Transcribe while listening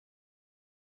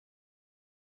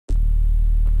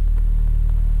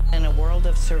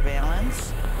world of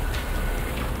surveillance,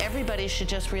 everybody should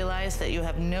just realize that you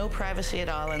have no privacy at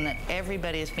all and that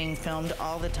everybody is being filmed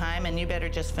all the time, and you better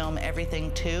just film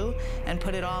everything too and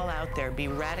put it all out there. Be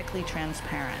radically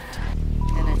transparent.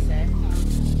 And I say,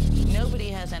 nobody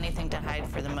has anything to hide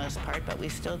for the most part, but we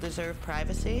still deserve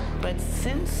privacy. But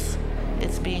since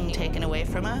it's being taken away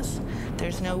from us,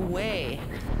 there's no way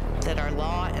that our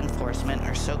law enforcement,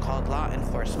 or so-called law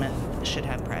enforcement, should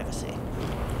have privacy.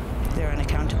 They're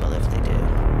unaccountable if they do.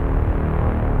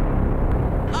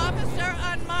 Officer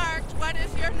Unmarked, what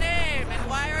is your name and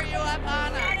why are you up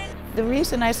on us? The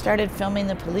reason I started filming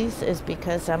the police is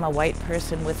because I'm a white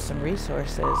person with some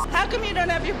resources. How come you don't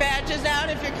have your badges out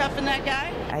if you're cuffing that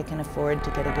guy? I can afford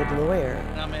to get a good lawyer.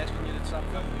 And I'm asking you to stop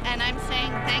cuffing. And I'm saying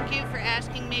thank you for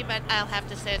asking me, but I'll have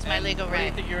to say it's my legal right. What do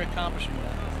you think you're accomplishing with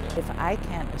that? If I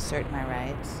can't assert my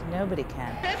rights, nobody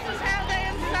can. This is how they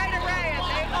incite a riot.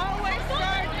 They always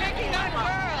start picking on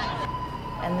girls.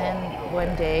 And then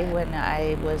one day when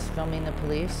I was filming the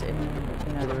police in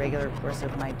the regular course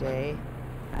of my day,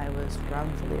 I was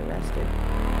wrongfully arrested.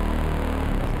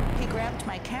 He grabbed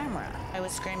my camera. I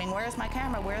was screaming, "Where's my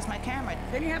camera? Where's my camera?"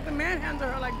 They didn't have to manhandle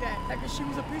her like that, like she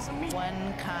was a piece of meat.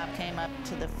 One cop came up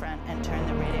to the front and turned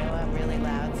the radio up really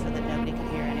loud so that nobody could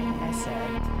hear anything I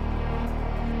said.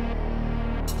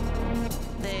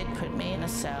 They'd put me in a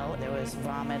cell. There was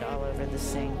vomit all over the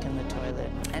sink and the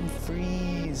toilet, and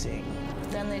freezing.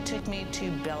 Then they took me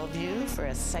to Bellevue for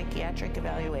a psychiatric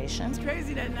evaluation. It's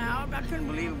crazy that now, I couldn't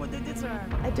believe what they did to her.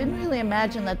 I didn't really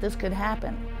imagine that this could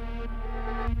happen.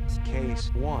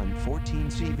 Case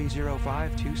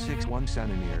 1-14-CV-05261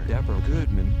 Senator Debra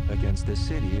Goodman against the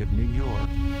City of New York.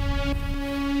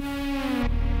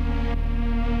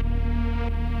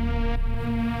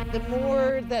 The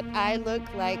more that I look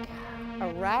like a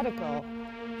radical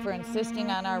for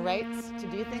insisting on our rights to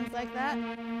do things like that,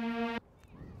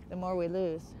 the more we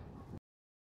lose.